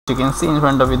You can see in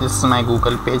front of you, this is my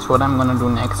Google page. What I'm gonna do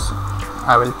next,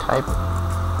 I will type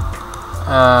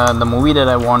the movie that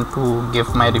I want to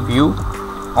give my review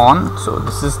on. So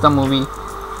this is the movie,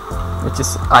 which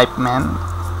is Ip Man,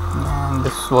 and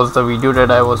this was the video that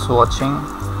I was watching.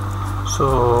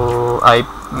 So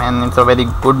Ip Man, it's a very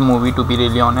good movie, to be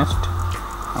really honest,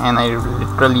 and I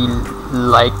literally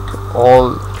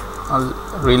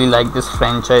really like this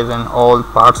franchise and all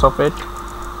parts of it.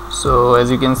 So as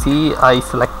you can see, I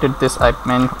selected this Ip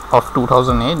Man of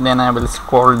 2008. Then I will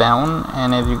scroll down,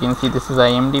 and as you can see, this is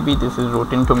IMDb, this is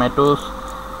Rotten Tomatoes.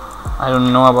 I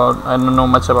don't know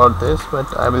much about this, but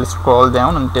I will scroll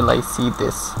down until I see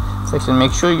this section.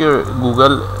 Make sure your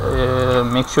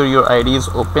make sure your ID is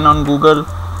open on Google,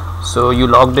 so you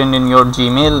logged in your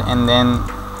Gmail, and then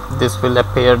this will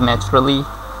appear naturally.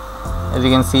 As you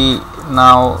can see,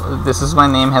 now this is my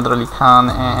name, Haider Ali Khan,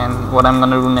 and what I'm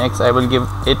gonna do next, I will give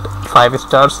it 5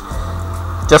 stars.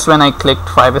 Just when I clicked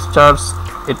 5 stars,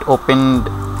 it opened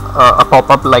a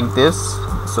pop-up like this.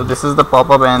 So this is the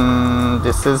pop-up, and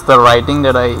this is the writing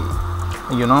that I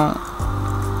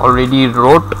already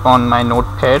wrote on my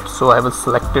notepad. So I will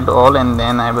select it all, and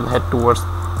then I will head towards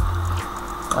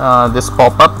this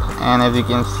pop-up, and as you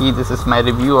can see, this is my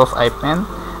review of Ip Man.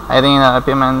 I think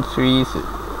Ip Man series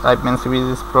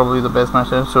is probably the best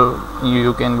master, so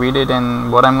you can read it.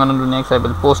 And what I'm gonna do next, I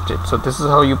will post it. So this is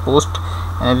how you post,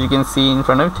 and as you can see in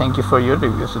front of you, thank you for your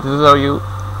review. So this is how you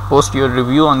post your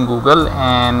review on Google.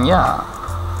 And yeah,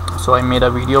 so I made a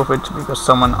video of it because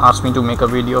someone asked me to make a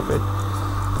video of it.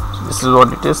 So this is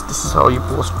what it is. This is how you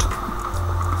post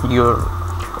your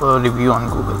review on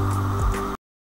Google.